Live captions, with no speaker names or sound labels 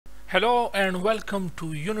Hello and welcome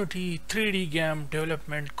to Unity 3D game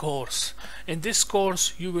development course. In this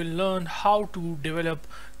course you will learn how to develop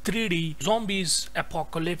 3D zombies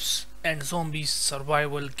apocalypse and zombies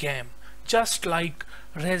survival game, just like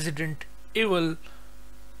Resident Evil,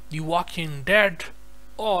 The Walking Dead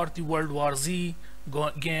or the World War Z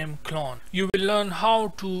game clone. You will learn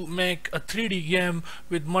how to make a 3D game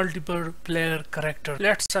with multiple player character.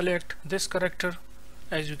 Let's select this character.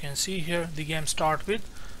 As you can see here, the game start with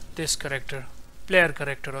this character, player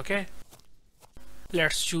character. Okay,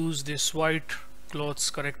 let's choose this white clothes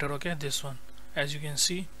character. Okay, this one. As you can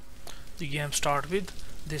see, the game start with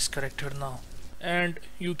this character now, and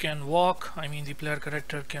you can walk. The player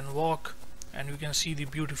character can walk, and you can see the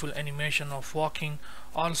beautiful animation of walking.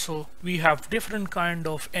 Also, we have different kind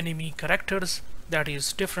of enemy characters, that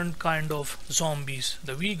is different kind of zombies,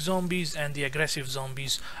 the weak zombies and the aggressive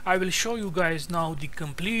zombies. I will show you guys now the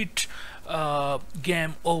complete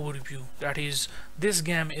game overview. That is, this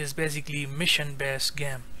game is basically mission based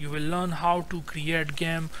game. You will learn how to create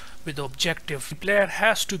game with objective. The player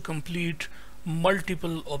has to complete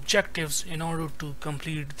multiple objectives in order to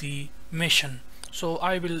complete the mission. So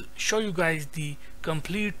I will show you guys the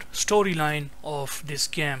complete storyline of this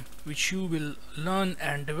game, which you will learn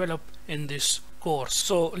and develop in this course.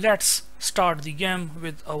 So let's start the game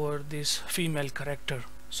with this female character.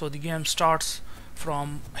 So the game starts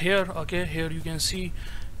from here. Okay, here you can see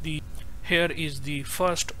here is the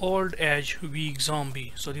first old age weak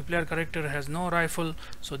zombie. So the player character has no rifle,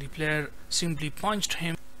 so the player simply punched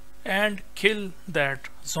him and kill that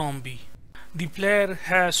zombie. The player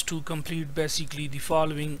has to complete basically the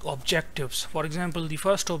following objectives. For example, the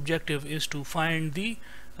first objective is to find the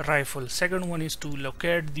rifle. Second one is to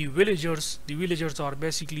locate the villagers. The villagers are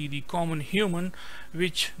basically the common human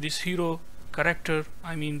which this hero character,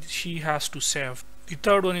 she has to save. The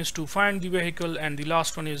third one is to find the vehicle, and the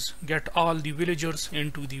last one is get all the villagers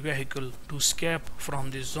into the vehicle to escape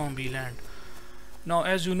from this zombie land. Now,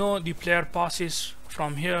 as you know, the player passes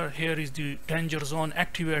from here. Here is the danger zone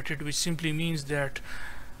activated, which simply means that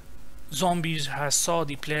zombies has saw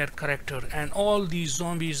the player character, and all these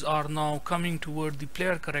zombies are now coming toward the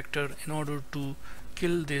player character in order to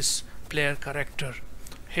kill this player character.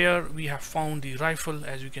 Here we have found the rifle,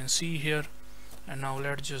 as you can see here, and now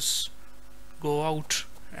let's just go out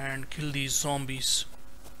and kill these zombies.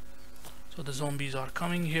 So the zombies are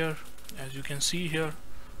coming here, as you can see here.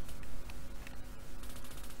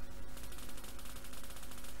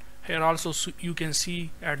 Here also you can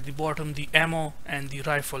see at the bottom the ammo and the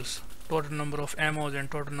rifles, total number of ammos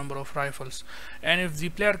and total number of rifles. And if the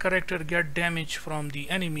player character get damage from the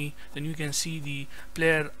enemy, then you can see the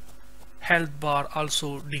player health bar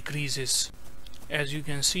also decreases. As you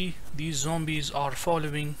can see, these zombies are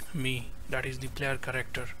following me, that is the player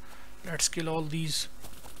character. Let's kill all these.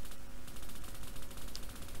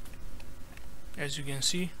 As you can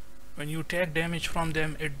see, when you take damage from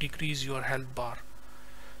them, it decreases your health bar.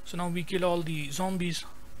 So now we kill all the zombies.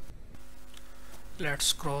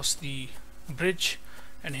 Let's cross the bridge,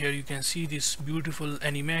 and here you can see these beautiful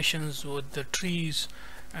animations with the trees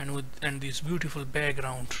and this beautiful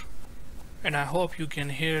background, and I hope you can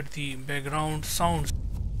hear the background sounds.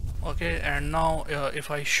 Okay, and now if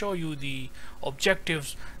I show you the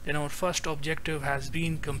objectives, then our first objective has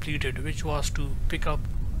been completed, which was to pick up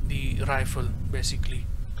the rifle basically.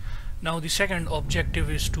 Now the second objective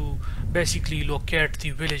is to basically locate the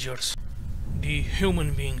villagers, the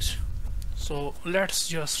human beings. So let's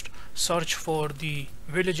just search for the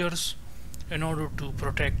villagers in order to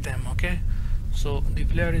protect them. Okay, so the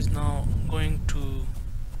player is now going to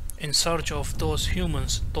in search of those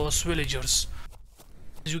humans, those villagers.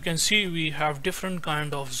 As you can see, we have different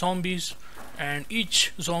kind of zombies, and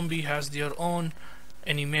each zombie has their own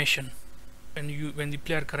animation when the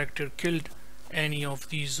player character killed any of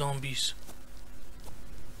these zombies.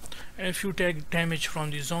 And if you take damage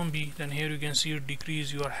from the zombie, then here you can see it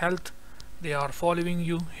decrease your health. They are following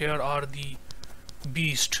you. Here are the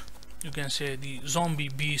beast, you can say the zombie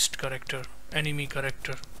beast character, enemy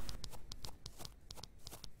character.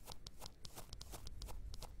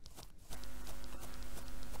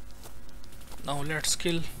 Now let's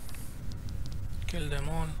kill them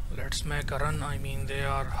all. Let's make a run. They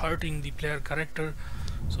are hurting the player character,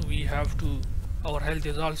 so we have to, our health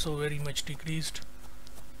is also very much decreased.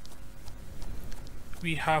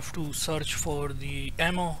 We have to search for the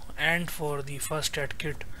ammo and for the first aid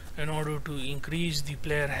kit in order to increase the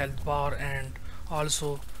player health bar, and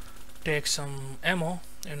also take some ammo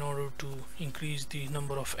in order to increase the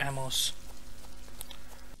number of ammos.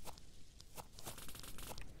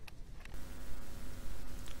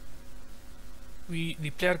 The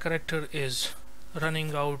player character is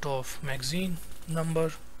running out of magazine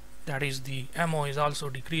number, that is the ammo is also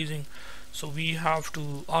decreasing. So we have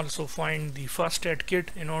to also find the first aid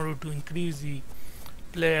kit in order to increase the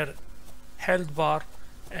player health bar,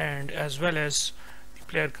 and as well as the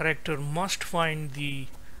player character must find the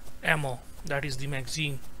ammo, that is the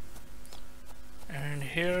magazine. And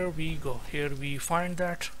here we go, here we find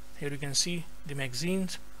that. Here you can see the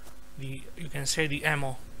magazines, you can say the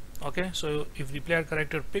ammo. Okay, so if the player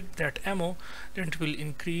character picked that ammo, then it will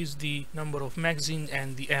increase the number of magazine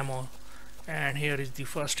and the ammo. And here is the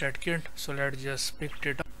first aid kit, so let's just pick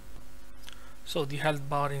it up. So the health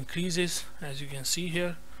bar increases, as you can see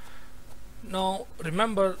here. Now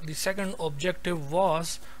remember, the second objective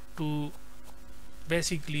was to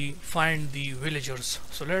basically find the villagers.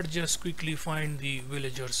 So let's just quickly find the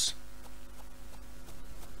villagers.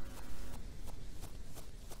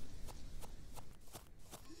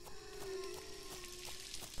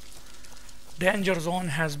 Danger zone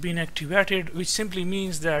has been activated, which simply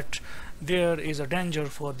means that there is a danger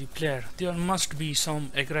for the player. There must be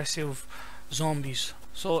some aggressive zombies.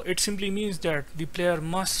 So it simply means that the player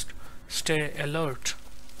must stay alert,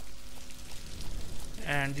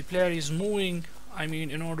 and the player is moving,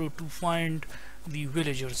 in order to find the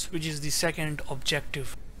villagers, which is the second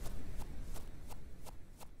objective.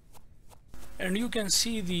 And you can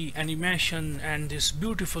see the animation and this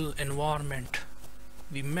beautiful environment,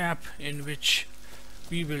 the map in which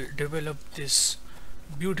we will develop this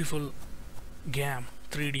beautiful game,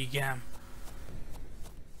 3D game.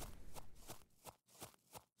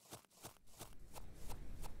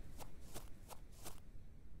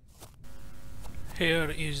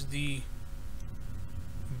 Here is the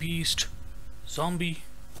beast zombie,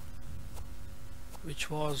 which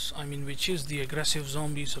is the aggressive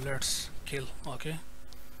zombie. So let's kill. Okay,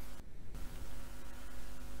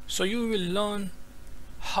 so you will learn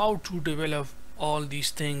how to develop all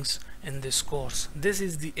these things in this course. This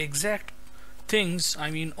is the exact things,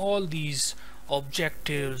 all these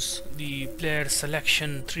objectives, the player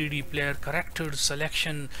selection, 3D player character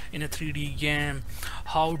selection in a 3D game,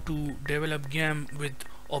 how to develop game with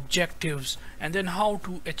objectives, and then how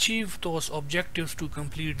to achieve those objectives to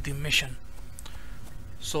complete the mission.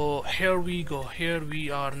 So here we go, here we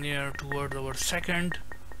are near toward our second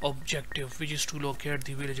objective, which is to locate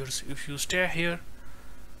the villagers. If you stay here,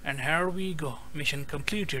 and here we go, mission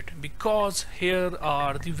completed, because here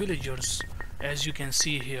are the villagers, as you can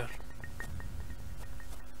see here.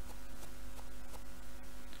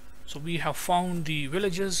 So we have found the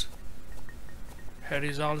villages. Here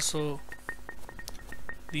is also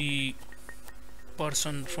the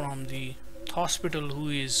person from the hospital who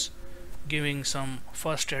is giving some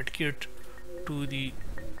first aid kit to the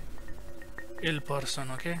ill person.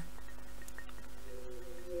 Okay,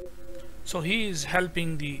 so he is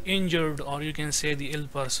helping the injured, or you can say the ill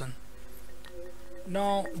person.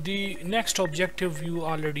 Now the next objective, you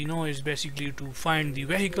already know, is basically to find the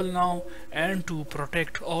vehicle now and to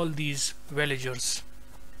protect all these villagers.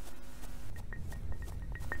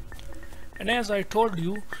 And as I told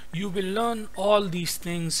you, you will learn all these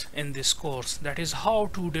things in this course. That is how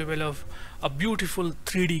to develop a beautiful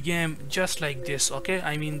 3D game just like this. Okay,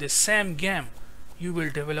 the same game you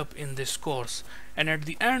will develop in this course, and at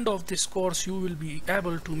the end of this course you will be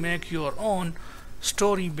able to make your own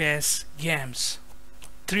story-based games,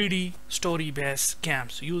 3D story-based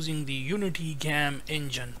games using the Unity game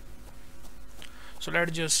engine. So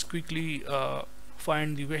let's just quickly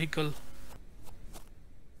find the vehicle.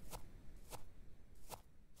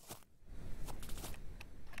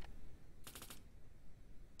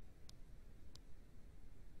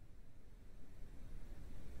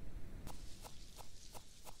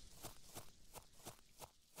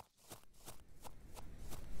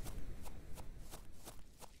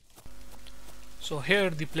 So here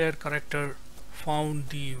the player character found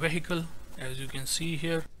the vehicle, as you can see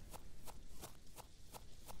here.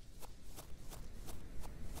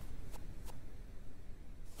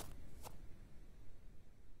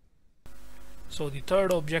 So the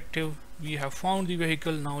third objective, we have found the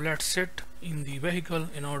vehicle. Now let's sit in the vehicle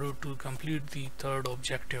in order to complete the third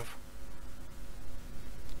objective.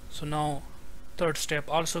 So now third step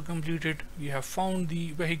also completed. We have found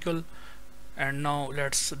the vehicle, and now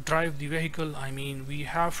let's drive the vehicle. We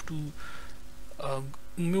have to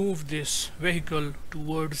move this vehicle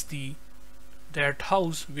towards that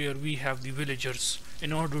house where we have the villagers,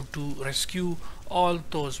 in order to rescue all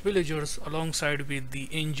those villagers alongside with the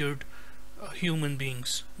injured human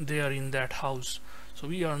beings. They are in that house. So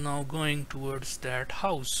we are now going towards that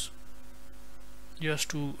house just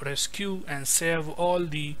to rescue and save all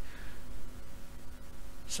the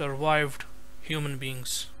survived human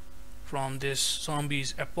beings from this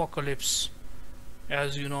zombies apocalypse.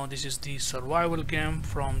 As you know, this is the survival game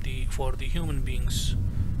for the human beings.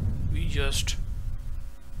 We just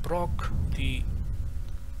broke the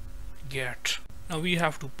gate. Now we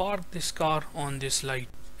have to park this car on this light,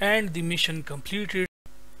 and the mission completed.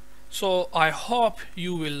 So I hope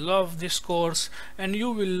you will love this course and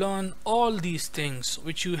you will learn all these things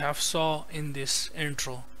which you have saw in this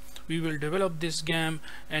intro. We will develop this game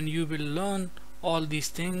and you will learn all these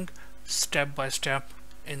things step by step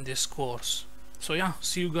in this course. So yeah,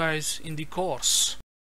 see you guys in the course.